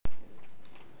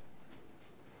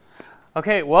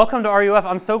Okay, welcome to RUF.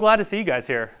 I'm so glad to see you guys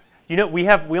here. You know, we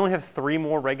only have 3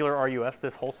 more regular RUFs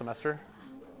this whole semester,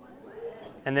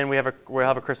 and then we'll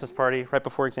have a Christmas party right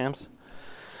before exams,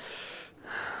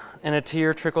 and a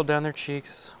tear trickled down their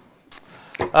cheeks.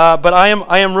 But I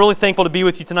am really thankful to be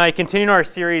with you tonight, continuing our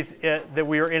series that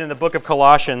we are in the book of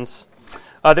Colossians,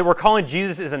 that we're calling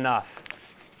Jesus is Enough.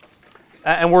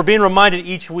 And we're being reminded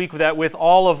each week that with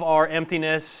all of our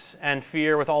emptiness and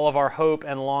fear, with all of our hope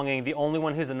and longing, the only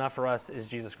one who's enough for us is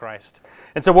Jesus Christ.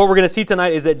 And so what we're going to see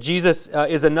tonight is that Jesus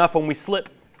is enough when we slip,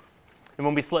 and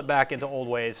when we slip back into old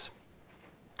ways.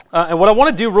 And what I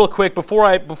want to do real quick before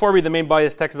I read the main body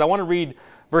of this text is I want to read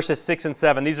verses 6 and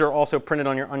 7. These are also printed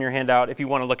on your handout if you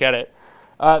want to look at it.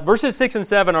 Verses 6 and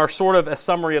 7 are sort of a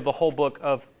summary of the whole book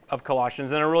of Colossians,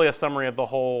 and are really a summary of the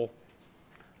whole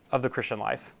of the Christian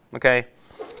life. Okay?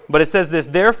 But it says this,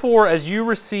 "Therefore, as you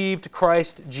received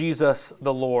Christ Jesus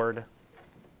the Lord,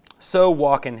 so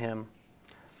walk in him,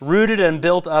 rooted and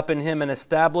built up in him and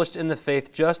established in the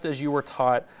faith just as you were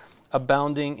taught,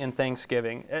 abounding in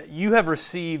thanksgiving." You have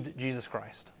received Jesus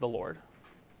Christ the Lord.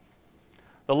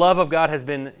 The love of God has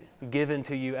been given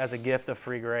to you as a gift of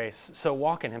free grace. So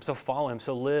walk in him, so follow him,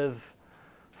 so live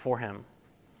for him.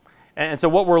 And so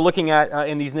what we're looking at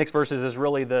in these next verses is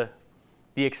really the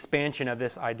expansion of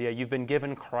this idea. You've been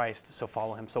given Christ, so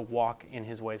follow him. So walk in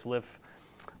his ways. Live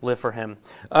for him.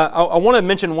 I want to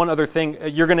mention one other thing.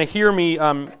 You're going to hear me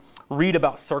read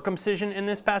about circumcision in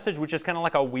this passage, which is kind of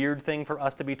like a weird thing for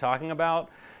us to be talking about,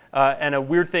 and a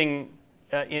weird thing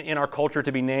in our culture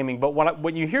to be naming. But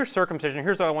when you hear circumcision,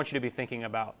 here's what I want you to be thinking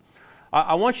about.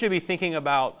 I want you to be thinking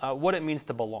about what it means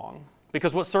to belong.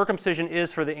 Because what circumcision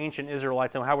is for the ancient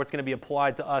Israelites and how it's going to be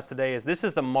applied to us today is this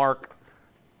is the mark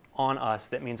on us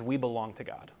that means we belong to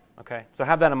God. Okay? So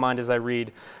have that in mind as I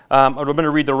read. I'm going to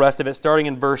read the rest of it, starting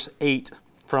in verse 8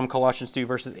 from Colossians 2,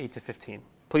 verses 8 to 15.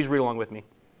 Please read along with me.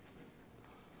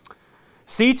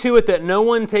 "See to it that no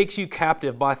one takes you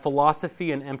captive by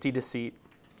philosophy and empty deceit,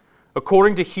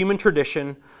 according to human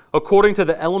tradition, according to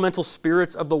the elemental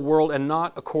spirits of the world, and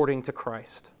not according to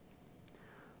Christ.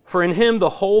 For in him the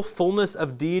whole fullness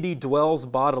of deity dwells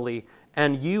bodily,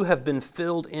 and you have been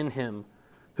filled in him,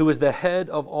 who is the head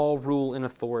of all rule and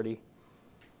authority.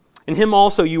 In him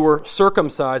also you were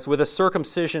circumcised with a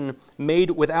circumcision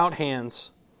made without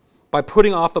hands, by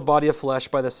putting off the body of flesh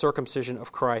by the circumcision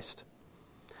of Christ,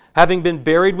 having been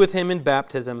buried with him in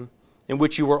baptism, in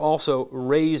which you were also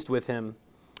raised with him,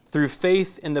 through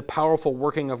faith in the powerful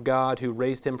working of God who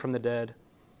raised him from the dead.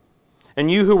 And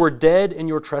you who were dead in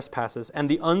your trespasses and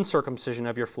the uncircumcision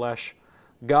of your flesh,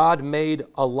 God made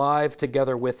alive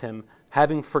together with him,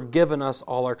 having forgiven us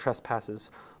all our trespasses,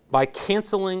 by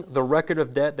canceling the record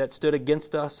of debt that stood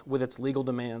against us with its legal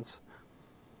demands.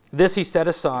 This he set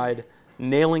aside,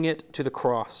 nailing it to the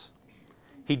cross.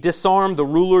 He disarmed the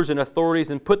rulers and authorities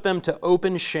and put them to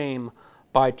open shame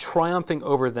by triumphing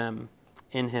over them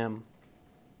in him."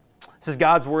 This is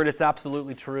God's word. It's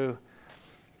absolutely true.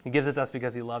 He gives it to us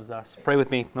because he loves us. Pray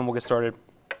with me, and we'll get started.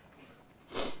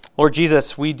 Lord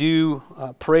Jesus, we do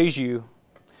praise you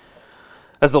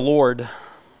as the Lord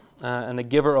and the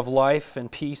giver of life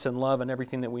and peace and love and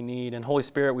everything that we need. And Holy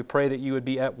Spirit, we pray that you would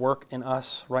be at work in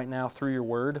us right now through your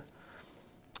word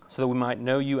so that we might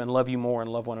know you and love you more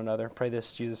and love one another. Pray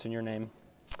this, Jesus, in your name.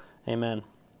 Amen.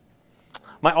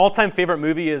 My all-time favorite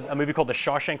movie is a movie called The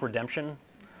Shawshank Redemption.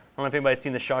 I don't know if anybody's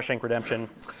seen The Shawshank Redemption.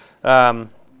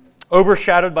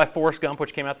 Overshadowed by Forrest Gump,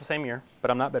 which came out the same year,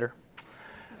 but I'm not bitter.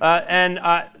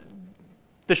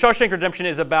 The Shawshank Redemption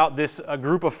is about a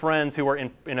group of friends who are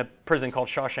in a prison called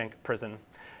Shawshank Prison.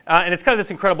 And it's kind of this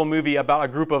incredible movie about a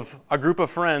group of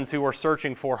friends who are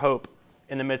searching for hope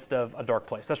in the midst of a dark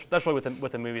place. That's really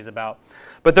what the movie is about.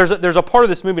 But there's a part of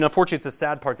this movie, and unfortunately it's a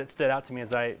sad part that stood out to me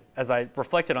as I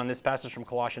reflected on this passage from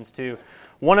Colossians 2.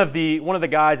 One of the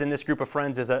guys in this group of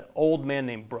friends is an old man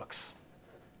named Brooks.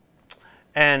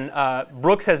 And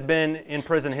Brooks has been in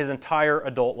prison his entire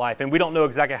adult life, and we don't know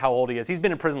exactly how old he is. He's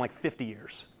been in prison like 50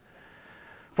 years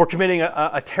for committing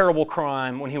a terrible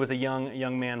crime when he was a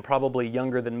young man, probably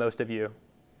younger than most of you.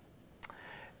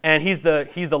 And he's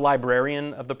the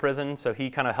librarian of the prison, so he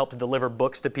kind of helps deliver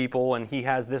books to people, and he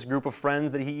has this group of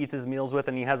friends that he eats his meals with,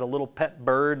 and he has a little pet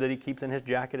bird that he keeps in his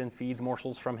jacket and feeds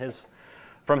morsels from his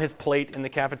plate in the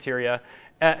cafeteria.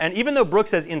 And even though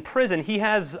Brooks is in prison, he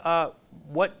has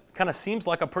what kind of seems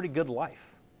like a pretty good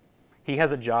life. He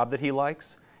has a job that he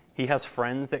likes. He has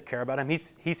friends that care about him.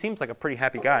 He seems like a pretty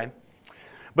happy guy.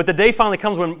 But the day finally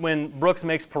comes when Brooks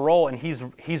makes parole and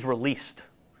he's released.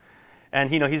 And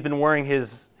he's been wearing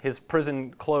his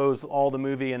prison clothes all the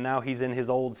movie, and now he's in his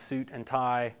old suit and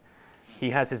tie. He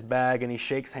has his bag and he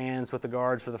shakes hands with the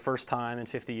guards for the first time in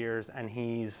 50 years, and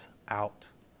he's out.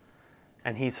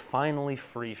 And he's finally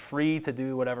free to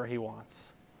do whatever he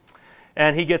wants.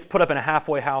 And he gets put up in a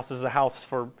halfway house. This is a house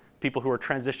for people who are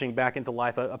transitioning back into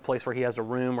life, a place where he has a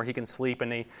room where he can sleep,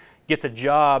 and he gets a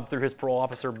job through his parole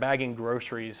officer bagging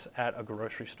groceries at a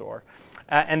grocery store.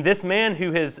 And this man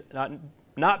who has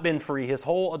not been free his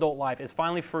whole adult life is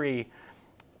finally free,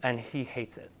 and he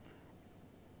hates it.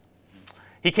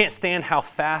 He can't stand how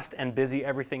fast and busy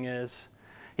everything is.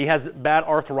 He has bad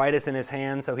arthritis in his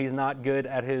hand, so he's not good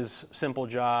at his simple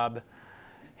job.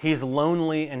 He's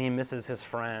lonely and he misses his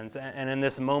friends. And in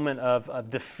this moment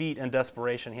of defeat and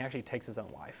desperation, he actually takes his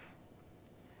own life.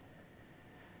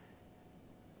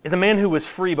 Is a man who was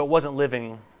free but wasn't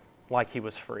living like he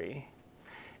was free.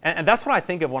 And that's what I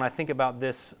think of when I think about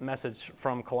this message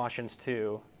from Colossians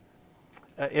 2.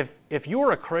 If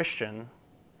you're a Christian,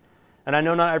 and I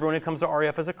know not everyone who comes to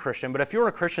REF is a Christian, but if you're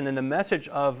a Christian, then the message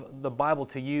of the Bible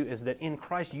to you is that in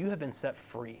Christ you have been set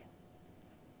free.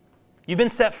 You've been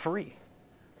set free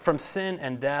from sin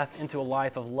and death into a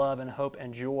life of love and hope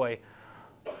and joy.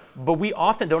 But we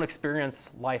often don't experience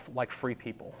life like free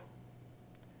people.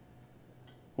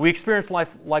 We experience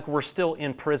life like we're still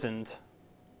imprisoned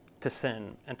to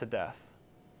sin and to death.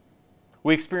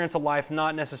 We experience a life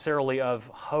not necessarily of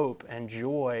hope and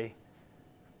joy,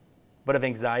 but of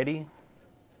anxiety,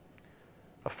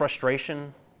 of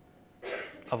frustration,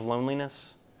 of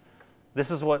loneliness.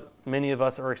 This is what many of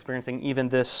us are experiencing even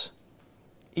this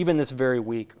very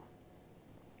week.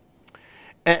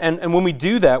 And when we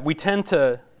do that, we tend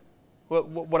to,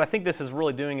 what I think this is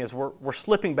really doing is we're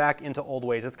slipping back into old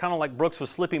ways. It's kind of like Brooks was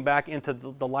slipping back into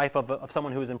the life of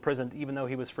someone who was imprisoned even though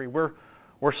he was free.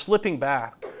 We're slipping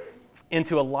back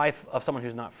into a life of someone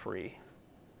who's not free.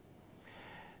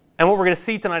 And what we're going to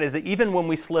see tonight is that even when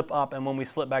we slip up and when we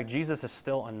slip back, Jesus is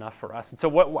still enough for us. And so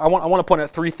I want to point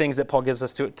out three things that Paul gives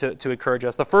us to encourage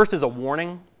us. The first is a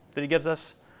warning that he gives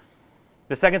us.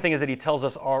 The second thing is that he tells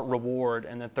us our reward.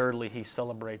 And then thirdly, he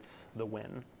celebrates the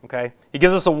win. Okay? He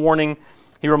gives us a warning.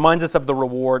 He reminds us of the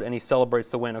reward, and he celebrates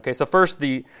the win. Okay, so first,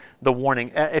 the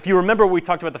warning. If you remember what we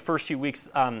talked about the first few weeks,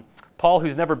 Paul,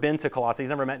 who's never been to Colossae, he's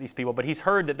never met these people, but he's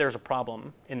heard that there's a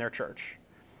problem in their church.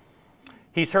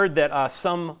 He's heard that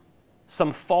some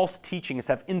false teachings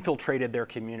have infiltrated their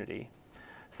community.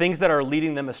 Things that are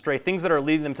leading them astray, things that are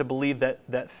leading them to believe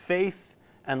that faith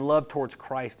and love towards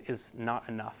Christ is not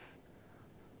enough.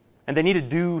 And they need to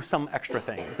do some extra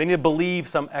things. They need to believe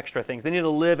some extra things. They need to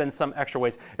live in some extra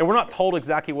ways. And we're not told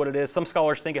exactly what it is. Some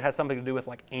scholars think it has something to do with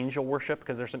like angel worship,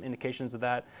 because there's some indications of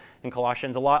that in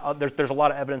Colossians. There's a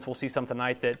lot of evidence, we'll see some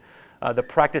tonight, that the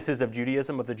practices of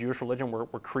Judaism, of the Jewish religion, were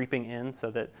creeping in, so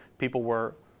that people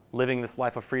were living this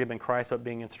life of freedom in Christ, but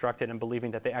being instructed and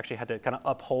believing that they actually had to kind of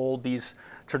uphold these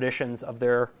traditions of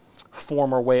their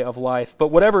former way of life. But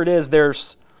whatever it is,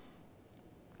 there's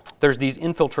these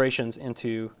infiltrations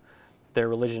into their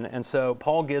religion. And so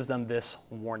Paul gives them this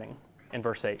warning in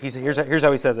verse 8. Here's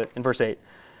how he says it in verse 8.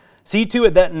 See to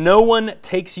it that no one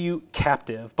takes you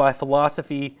captive by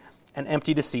philosophy and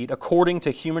empty deceit, according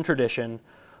to human tradition,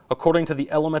 according to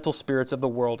the elemental spirits of the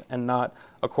world, and not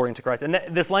according to Christ. And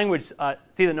this language,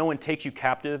 see that no one takes you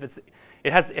captive,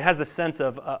 it has the sense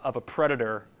of a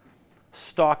predator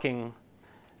stalking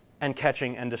and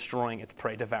catching and destroying its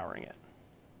prey, devouring it.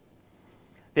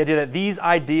 The idea that these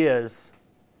ideas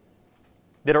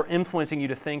that are influencing you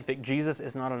to think that Jesus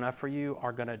is not enough for you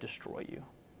are going to destroy you.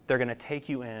 They're going to take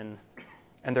you in,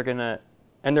 and they're going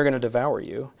to devour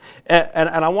you. And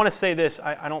I want to say this.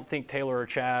 I don't think Taylor or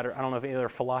Chad, or I don't know if any other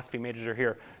philosophy majors are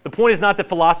here. The point is not that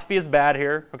philosophy is bad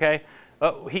here. Okay,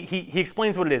 he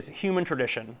explains what it is: human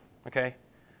tradition. Okay,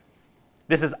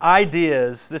 this is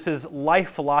ideas. This is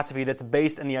life philosophy that's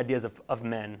based in the ideas of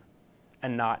men,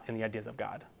 and not in the ideas of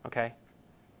God. Okay.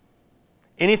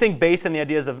 Anything based in the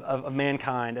ideas of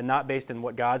mankind and not based in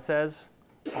what God says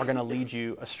are going to lead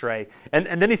you astray.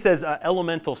 And then he says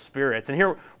elemental spirits. And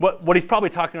here, what he's probably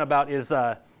talking about is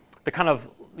the kind of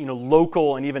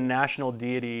local and even national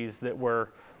deities that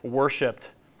were worshipped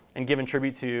and given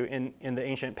tribute to in the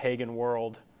ancient pagan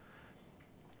world.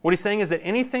 What he's saying is that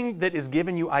anything that is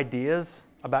giving you ideas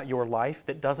about your life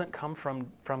that doesn't come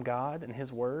from God and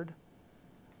His Word,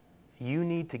 you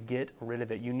need to get rid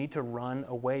of it. You need to run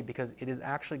away, because it is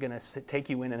actually going to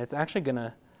take you in, and it's actually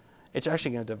going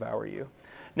to devour you.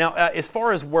 Now, as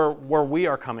far as where we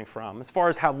are coming from, as far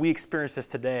as how we experience this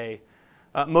today,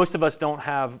 most of us don't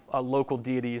have local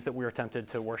deities that we are tempted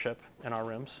to worship in our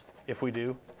rooms. If we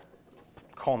do,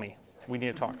 call me. We need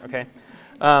to talk. Okay.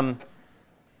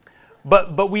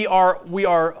 But we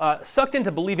are sucked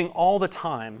into believing all the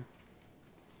time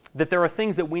that there are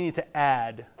things that we need to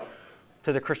add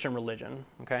to the Christian religion,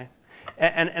 okay?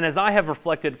 And as I have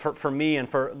reflected for me and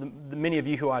for the many of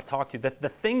you who I've talked to, the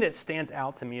thing that stands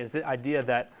out to me is the idea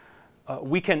that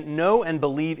we can know and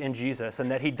believe in Jesus and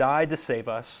that he died to save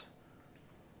us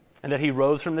and that he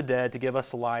rose from the dead to give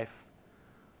us life.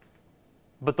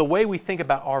 But the way we think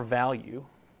about our value,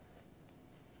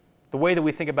 the way that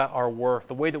we think about our worth,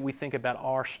 the way that we think about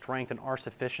our strength and our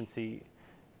sufficiency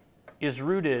is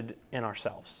rooted in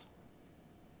ourselves.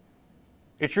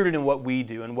 It's rooted in what we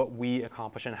do and what we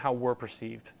accomplish and how we're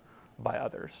perceived by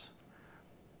others.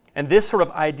 And this sort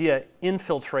of idea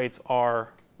infiltrates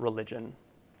our religion.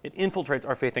 It infiltrates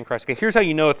our faith in Christ. Okay, here's how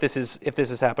you know if this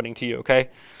is happening to you, okay?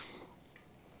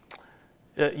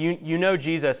 You know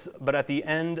Jesus, but at the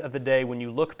end of the day, when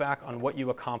you look back on what you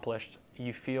accomplished,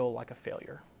 you feel like a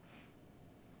failure.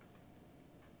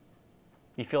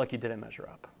 You feel like you didn't measure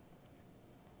up.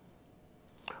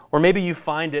 Or maybe you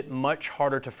find it much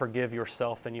harder to forgive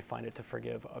yourself than you find it to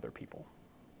forgive other people.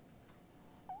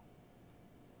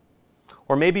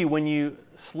 Or maybe when you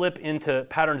slip into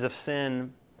patterns of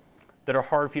sin that are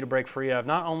hard for you to break free of,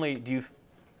 not only do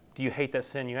you hate that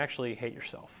sin, you actually hate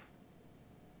yourself.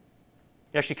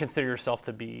 You actually consider yourself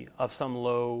to be of some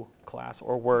low class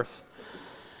or worth.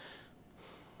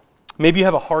 Maybe you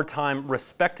have a hard time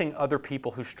respecting other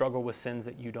people who struggle with sins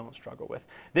that you don't struggle with.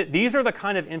 These are the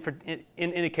kind of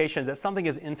indications that something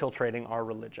is infiltrating our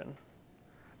religion.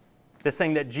 This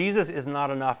saying that Jesus is not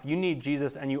enough. You need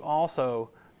Jesus, and you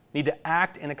also need to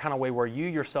act in a kind of way where you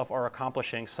yourself are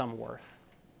accomplishing some worth,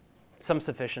 some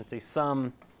sufficiency,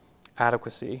 some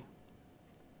adequacy.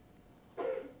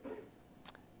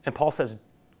 And Paul says,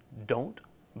 don't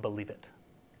believe it.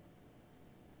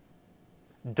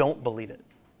 Don't believe it.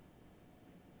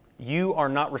 You are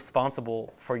not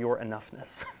responsible for your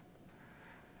enoughness.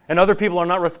 And other people are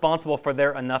not responsible for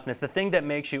their enoughness. The thing that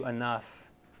makes you enough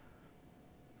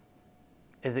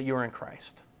is that you're in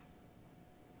Christ.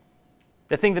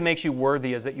 The thing that makes you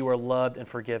worthy is that you are loved and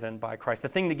forgiven by Christ. The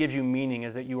thing that gives you meaning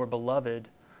is that you are beloved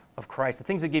of Christ. The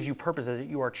things that give you purpose is that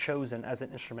you are chosen as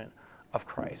an instrument of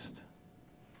Christ.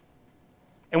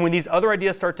 And when these other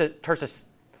ideas start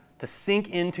to sink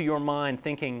into your mind,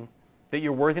 thinking that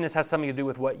your worthiness has something to do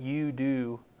with what you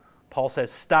do, Paul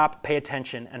says, stop, pay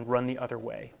attention, and run the other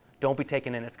way. Don't be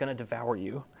taken in. It's going to devour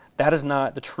you. That is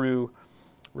not the true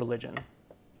religion.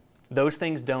 Those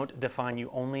things don't define you.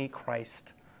 Only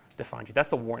Christ defines you. That's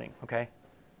the warning, okay?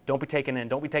 Don't be taken in.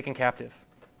 Don't be taken captive.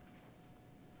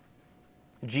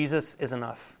 Jesus is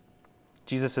enough.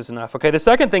 Jesus is enough. Okay, the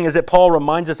second thing is that Paul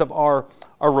reminds us of our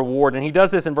reward, and he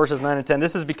does this in verses 9 and 10.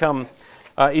 This has become,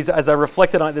 as I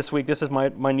reflected on it this week, this is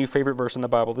my new favorite verse in the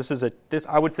Bible.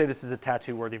 I would say this is a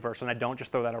tattoo-worthy verse, and I don't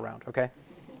just throw that around, okay?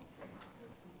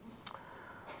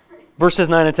 Verses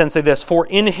 9 and 10 say this, "For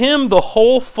in him the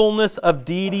whole fullness of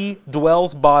deity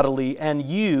dwells bodily, and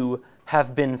you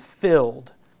have been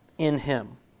filled in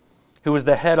him, who is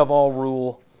the head of all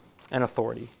rule and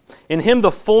authority." In him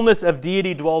the fullness of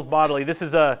deity dwells bodily. This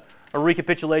is a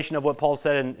recapitulation of what Paul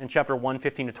said in chapter 1,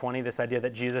 15 to 20, this idea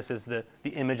that Jesus is the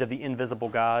image of the invisible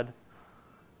God,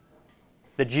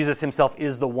 that Jesus himself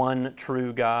is the one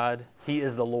true God. He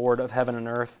is the Lord of heaven and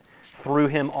earth. Through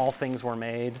him all things were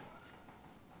made.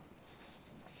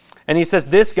 And he says,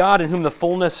 this God in whom the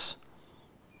fullness,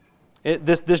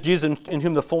 this Jesus in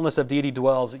whom the fullness of deity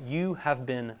dwells, you have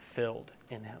been filled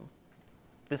in him.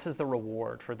 This is the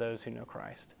reward for those who know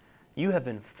Christ. You have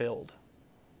been filled.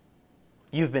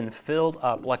 You've been filled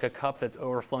up like a cup that's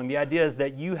overflowing. The idea is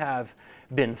that you have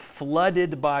been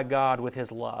flooded by God with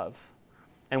his love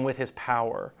and with his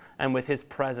power and with his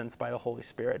presence by the Holy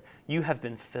Spirit. You have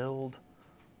been filled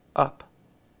up.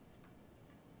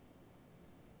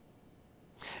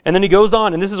 And then he goes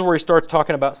on, and this is where he starts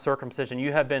talking about circumcision.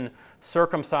 You have been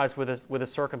circumcised with a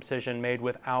circumcision made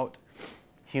without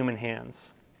human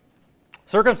hands.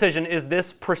 Circumcision is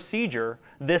this procedure,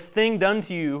 this thing done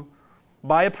to you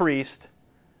by a priest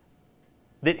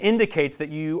that indicates that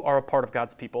you are a part of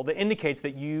God's people, that indicates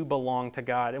that you belong to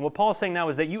God. And what Paul is saying now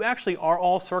is that you actually are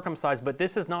all circumcised, but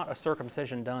this is not a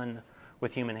circumcision done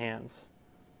with human hands.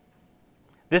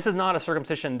 This is not a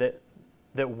circumcision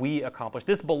that we accomplish.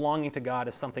 This belonging to God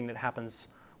is something that happens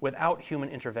without human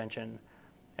intervention.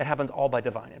 It happens all by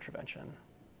divine intervention.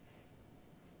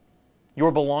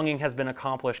 Your belonging has been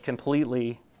accomplished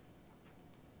completely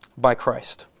by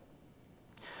Christ.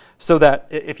 So that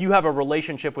if you have a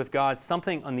relationship with God,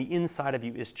 something on the inside of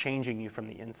you is changing you from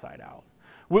the inside out.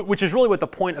 Which is really what the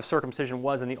point of circumcision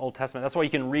was in the Old Testament. That's why you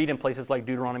can read in places like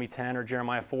Deuteronomy 10 or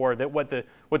Jeremiah 4 that what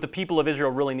the people of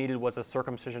Israel really needed was a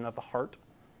circumcision of the heart.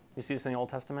 You see this in the Old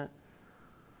Testament?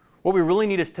 What we really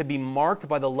need is to be marked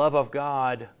by the love of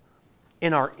God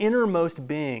in our innermost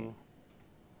being,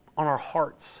 on our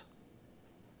hearts.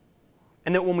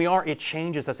 And that when we are, it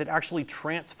changes us. It actually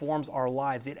transforms our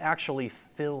lives. It actually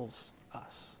fills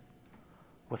us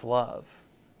with love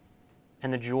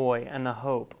and the joy and the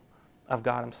hope of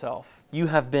God Himself. You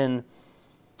have been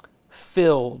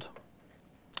filled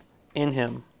in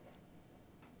Him.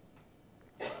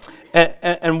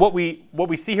 And what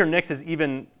we see here next is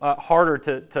even harder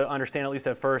to understand, at least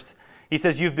at first. He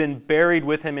says, you've been buried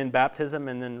with Him in baptism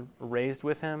and then raised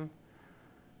with Him.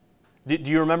 Do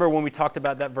you remember when we talked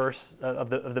about that verse of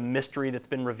the mystery that's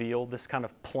been revealed, this kind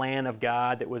of plan of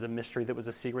God that was a mystery, that was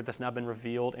a secret, that's now been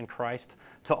revealed in Christ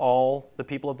to all the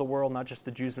people of the world, not just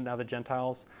the Jews, but now the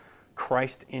Gentiles?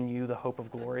 Christ in you, the hope of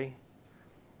glory.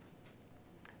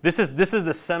 This is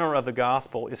the center of the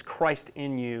gospel, is Christ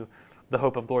in you, the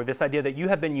hope of glory. This idea that you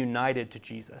have been united to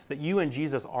Jesus, that you and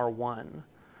Jesus are one.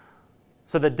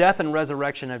 So the death and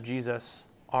resurrection of Jesus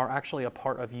are actually a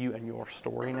part of you and your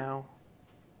story now.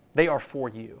 They are for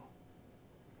you.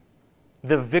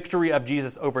 The victory of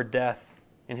Jesus over death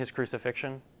in His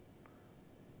crucifixion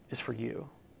is for you.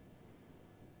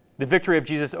 The victory of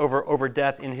Jesus over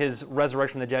death in His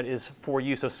resurrection from the dead is for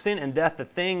you. So sin and death, the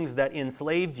things that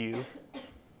enslaved you,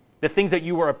 the things that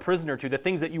you were a prisoner to, the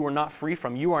things that you were not free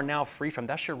from, you are now free from.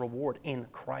 That's your reward in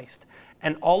Christ.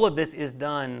 And all of this is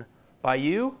done by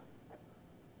you?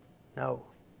 No.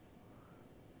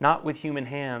 Not with human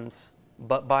hands,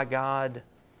 but by God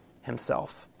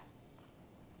Himself.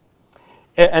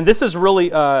 And this is really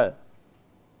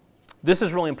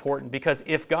important, because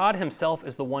if God Himself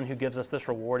is the one who gives us this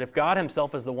reward, if God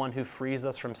Himself is the one who frees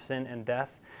us from sin and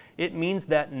death, it means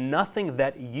that nothing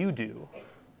that you do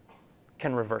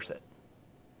can reverse it.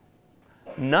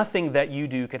 Nothing that you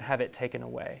do can have it taken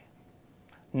away.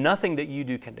 Nothing that you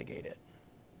do can negate it.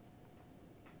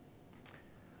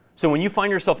 So when you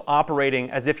find yourself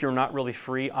operating as if you're not really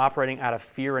free, operating out of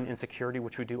fear and insecurity,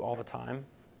 which we do all the time,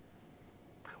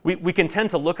 we can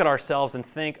tend to look at ourselves and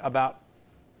think about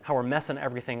how we're messing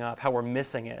everything up, how we're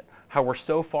missing it, how we're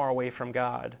so far away from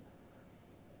God.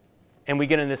 And we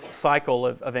get in this cycle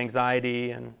of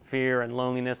anxiety and fear and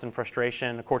loneliness and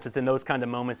frustration. Of course, it's in those kind of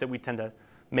moments that we tend to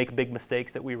make big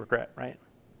mistakes that we regret, right?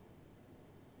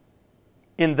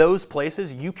 In those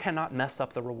places, you cannot mess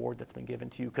up the reward that's been given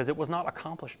to you, because it was not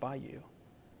accomplished by you.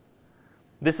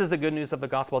 This is the good news of the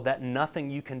gospel, that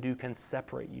nothing you can do can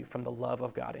separate you from the love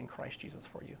of God in Christ Jesus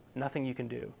for you. Nothing you can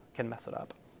do can mess it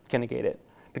up, can negate it.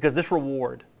 Because this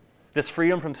reward, this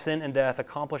freedom from sin and death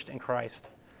accomplished in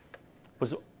Christ,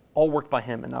 was all worked by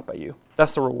Him and not by you.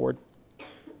 That's the reward. So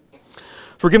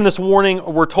we're given this warning,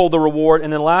 we're told the reward,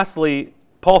 and then lastly,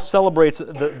 Paul celebrates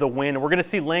the win. We're going to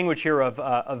see language here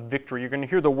of victory. You're going to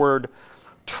hear the word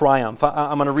triumph.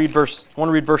 I'm going to read verse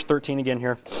 13 again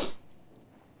here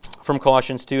from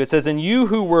Colossians 2. It says, "And you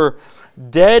who were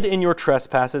dead in your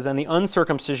trespasses and the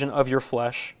uncircumcision of your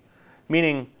flesh,"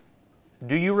 meaning,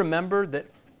 do you remember that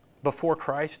before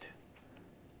Christ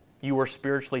you were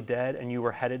spiritually dead and you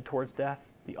were headed towards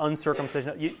death? The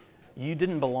uncircumcision, you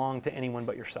didn't belong to anyone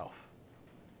but yourself,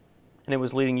 and it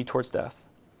was leading you towards death.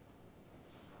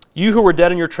 "You who were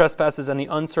dead in your trespasses and the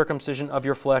uncircumcision of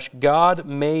your flesh, God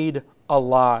made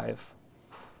alive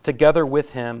together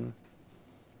with Him,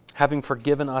 having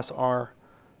forgiven us our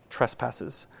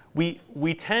trespasses."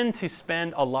 We tend to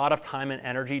spend a lot of time and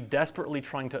energy desperately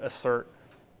trying to assert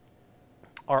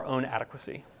our own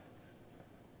adequacy,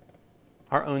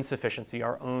 our own sufficiency,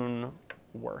 our own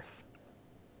worth.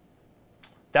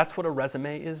 That's what a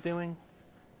resume is doing.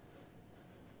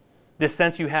 This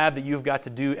sense you have that you've got to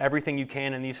do everything you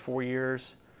can in these 4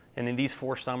 years and in these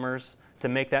 4 summers to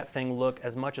make that thing look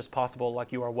as much as possible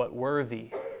like you are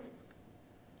worthy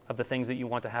of the things that you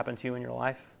want to happen to you in your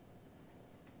life.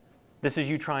 This is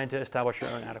you trying to establish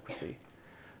your own adequacy.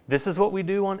 This is what we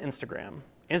do on Instagram.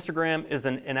 Instagram is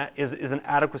an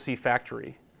adequacy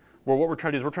factory, where what we're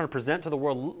trying to do is we're trying to present to the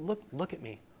world, look at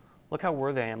me. Look how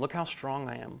worthy I am. Look how strong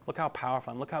I am. Look how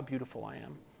powerful I am. Look how beautiful I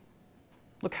am.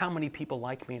 Look how many people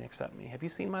like me and accept me. Have you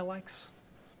seen my likes?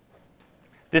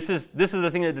 This is the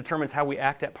thing that determines how we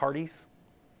act at parties.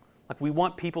 Like, we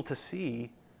want people to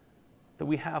see that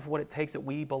we have what it takes, that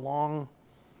we belong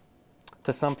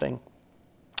to something.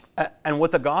 And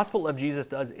what the gospel of Jesus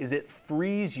does is it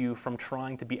frees you from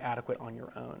trying to be adequate on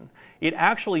your own. It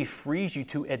actually frees you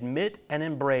to admit and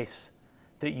embrace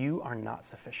that you are not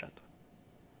sufficient.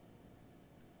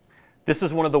 This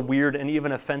is one of the weird and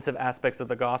even offensive aspects of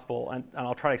the gospel, and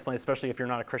I'll try to explain, especially if you're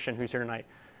not a Christian who's here tonight.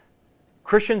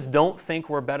 Christians don't think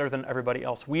we're better than everybody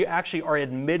else. We actually are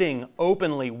admitting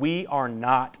openly we are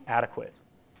not adequate.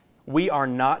 We are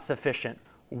not sufficient.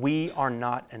 We are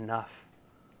not enough.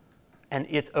 And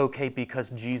it's okay because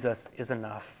Jesus is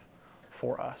enough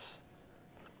for us.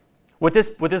 What this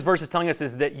verse is telling us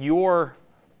is that your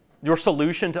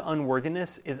solution to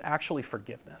unworthiness is actually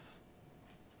forgiveness.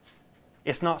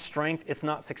 It's not strength. It's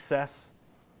not success.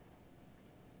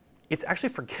 It's actually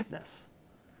forgiveness.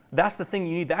 That's the thing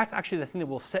you need. That's actually the thing that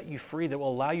will set you free, that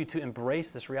will allow you to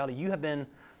embrace this reality. You have been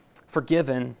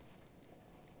forgiven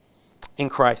in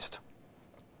Christ.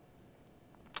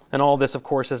 And all this, of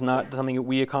course, is not something that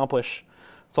we accomplish.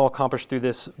 It's all accomplished through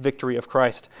this victory of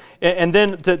Christ. And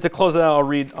then to close it out,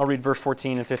 I'll read verse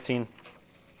 14 and 15.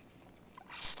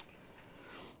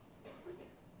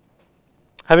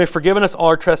 Having forgiven us all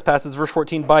our trespasses, verse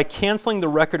 14, by canceling the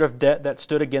record of debt that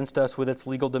stood against us with its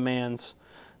legal demands,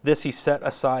 this he set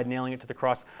aside, nailing it to the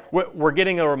cross. We're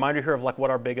getting a reminder here of like what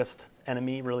our biggest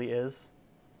enemy really is.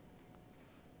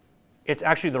 It's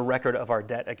actually the record of our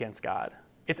debt against God.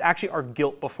 It's actually our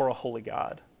guilt before a holy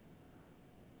God.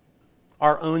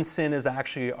 Our own sin is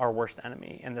actually our worst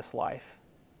enemy in this life,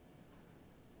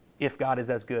 if God is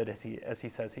as good as he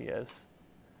says he is.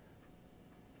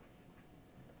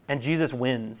 And Jesus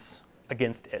wins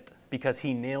against it because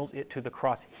he nails it to the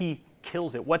cross. He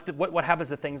kills it. What happens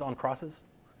to things on crosses?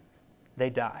 They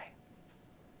die.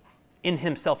 In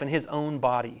himself, in his own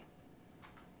body.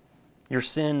 Your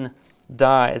sin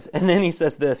dies. And then he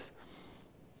says this,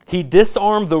 he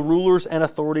disarmed the rulers and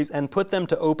authorities and put them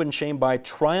to open shame by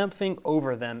triumphing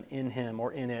over them in him,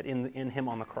 or in him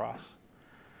on the cross.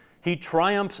 He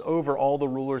triumphs over all the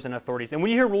rulers and authorities. And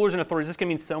when you hear rulers and authorities, this can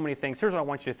mean so many things. Here's what I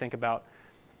want you to think about.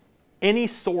 Any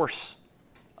source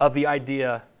of the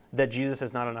idea that Jesus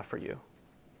is not enough for you.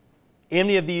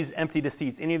 Any of these empty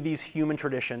deceits, any of these human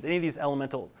traditions, any of these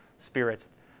elemental spirits,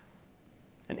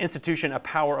 an institution, a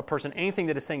power, a person, anything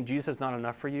that is saying Jesus is not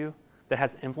enough for you, that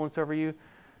has influence over you,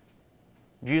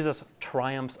 Jesus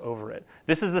triumphs over it.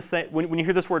 This is the same. When you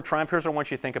hear this word triumph, here's what I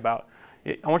want you to think about.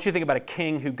 I want you to think about a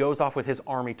king who goes off with his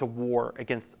army to war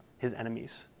against his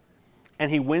enemies.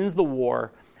 And he wins the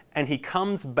war, and he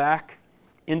comes back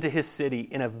into his city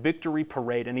in a victory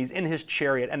parade, and he's in his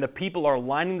chariot, and the people are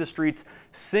lining the streets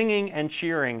singing and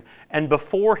cheering, and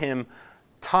before him,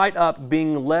 tied up,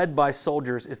 being led by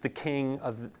soldiers, is the king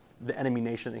of the enemy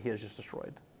nation that he has just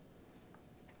destroyed.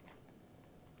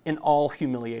 In all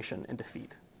humiliation and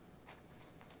defeat.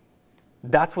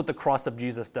 That's what the cross of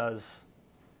Jesus does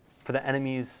for the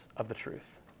enemies of the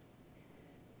truth.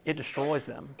 It destroys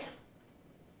them.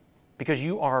 Because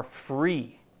you are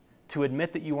free to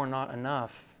admit that you are not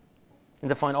enough and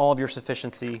to find all of your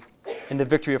sufficiency in the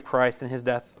victory of Christ and his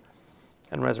death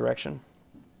and resurrection.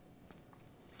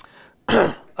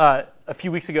 A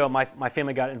few weeks ago, my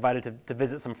family got invited to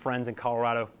visit some friends in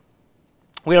Colorado.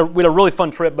 We had a really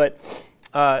fun trip, but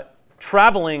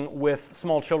traveling with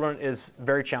small children is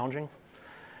very challenging.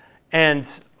 And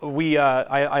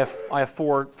I have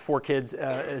four kids,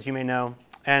 as you may know.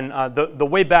 And the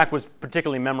way back was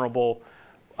particularly memorable.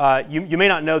 You may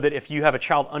not know that if you have a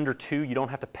child under 2, you don't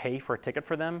have to pay for a ticket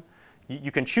for them.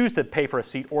 You can choose to pay for a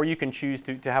seat, or you can choose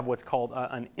to have what's called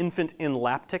an infant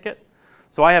in-lap ticket.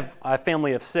 So I have a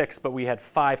family of 6, but we had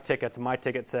 5 tickets. My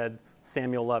ticket said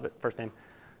Samuel Lovett, first name.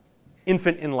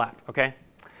 Infant in-lap, okay?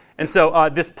 And so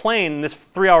this plane, this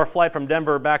 3-hour flight from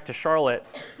Denver back to Charlotte,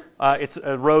 it's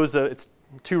 2 rows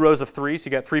of 3, so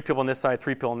you got 3 people on this side,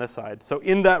 3 people on this side. So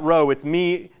in that row, it's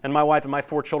me and my wife and my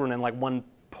 4 children and like one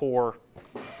poor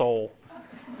soul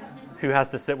who has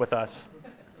to sit with us.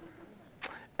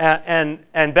 And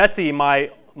Betsy, my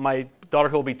daughter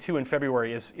who will be 2 in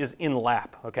February, is in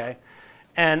lap, okay?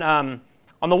 And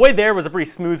on the way there was a pretty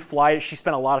smooth flight. She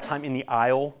spent a lot of time in the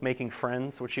aisle making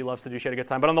friends, which she loves to do. She had a good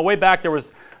time. But on the way back, there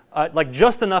was like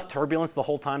just enough turbulence the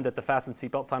whole time that the fasten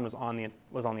seatbelt sign was on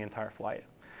the entire flight.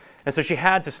 And so she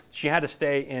had to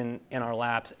stay in our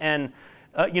laps. And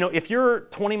if you're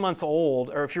 20 months old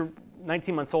or if you're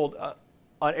 19 months old,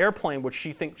 an airplane, which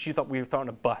she thought we were throwing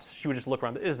a bus, she would just look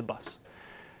around. It is a bus.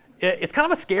 It's kind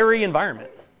of a scary environment.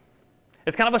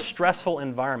 It's kind of a stressful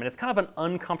environment. It's kind of an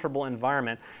uncomfortable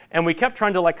environment. And we kept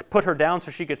trying to like put her down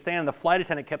so she could stand. And the flight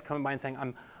attendant kept coming by and saying,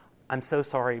 I'm so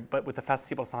sorry, but with the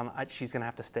fasten seatbelts on, she's going to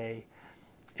have to stay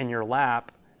in your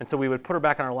lap. And so we would put her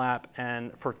back on our lap,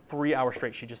 and for 3 hours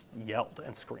straight, she just yelled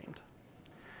and screamed.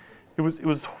 It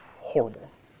was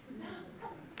horrible.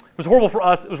 It was horrible for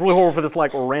us. It was really horrible for this like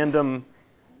random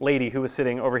lady who was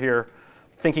sitting over here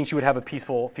thinking she would have a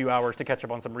peaceful few hours to catch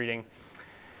up on some reading.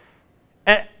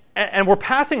 And we're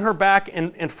passing her back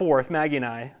and forth, Maggie and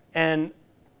I, and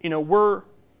we're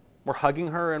hugging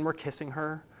her and we're kissing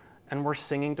her and we're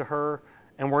singing to her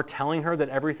and we're telling her that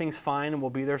everything's fine and we'll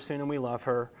be there soon and we love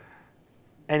her.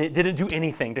 And it didn't do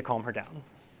anything to calm her down.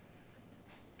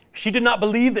 She did not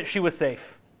believe that she was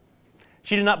safe.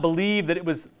 She did not believe that it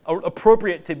was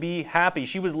appropriate to be happy.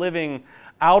 She was living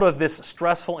out of this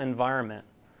stressful environment.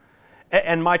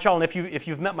 And my child, and if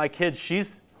you've met my kids,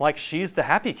 she's the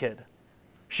happy kid.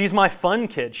 She's my fun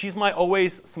kid. She's my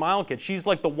always smile kid. She's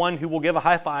like the one who will give a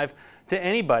high five to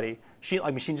anybody. She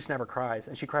just never cries,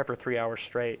 and she cried for 3 hours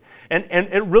straight. And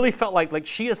it really felt like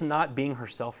she is not being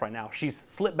herself right now. She's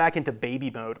slipped back into baby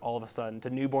mode all of a sudden,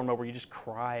 to newborn mode where you just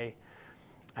cry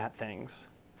at things.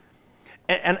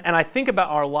 And I think about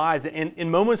our lives in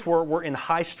moments where we're in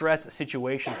high stress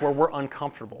situations, where we're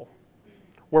uncomfortable,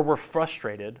 where we're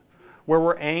frustrated, where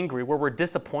we're angry, where we're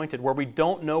disappointed, where we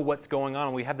don't know what's going on,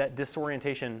 and we have that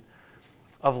disorientation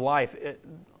of life.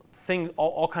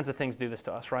 All kinds of things do this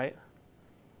to us, right?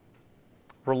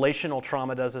 Relational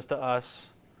trauma does this to us.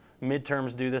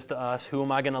 Midterms do this to us. Who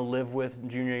am I going to live with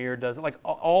junior year does it. Like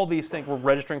all these things. We're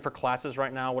registering for classes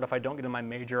right now. What if I don't get in my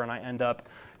major and I end up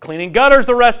cleaning gutters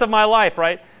the rest of my life,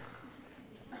 right?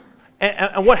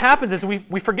 And what happens is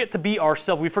we forget to be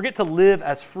ourselves. We forget to live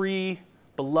as free,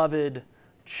 beloved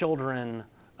children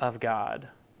of God.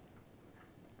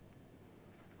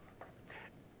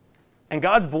 And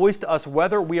God's voice to us,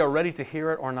 whether we are ready to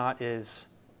hear it or not, is,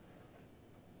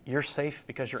 you're safe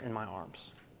because you're in my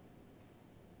arms.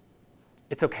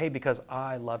 It's okay because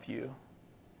I love you.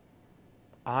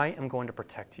 I am going to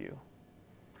protect you.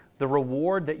 The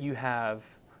reward that you have,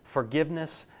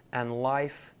 forgiveness and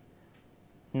life,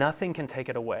 nothing can take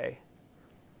it away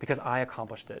because I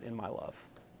accomplished it in my love.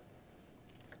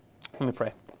 Let me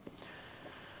pray.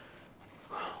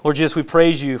 Lord Jesus, we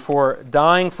praise you for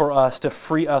dying for us to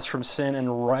free us from sin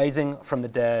and rising from the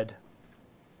dead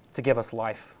to give us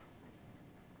life.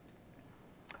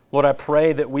 Lord, I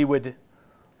pray that we would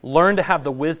learn to have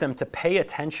the wisdom to pay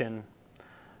attention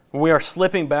when we are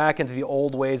slipping back into the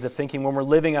old ways of thinking, when we're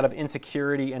living out of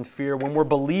insecurity and fear, when we're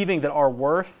believing that our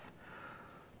worth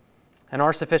and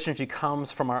our sufficiency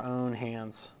comes from our own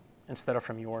hands instead of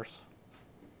from yours.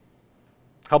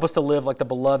 Help us to live like the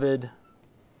beloved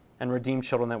and redeemed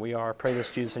children that we are. I pray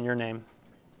this, Jesus, in your name.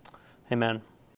 Amen.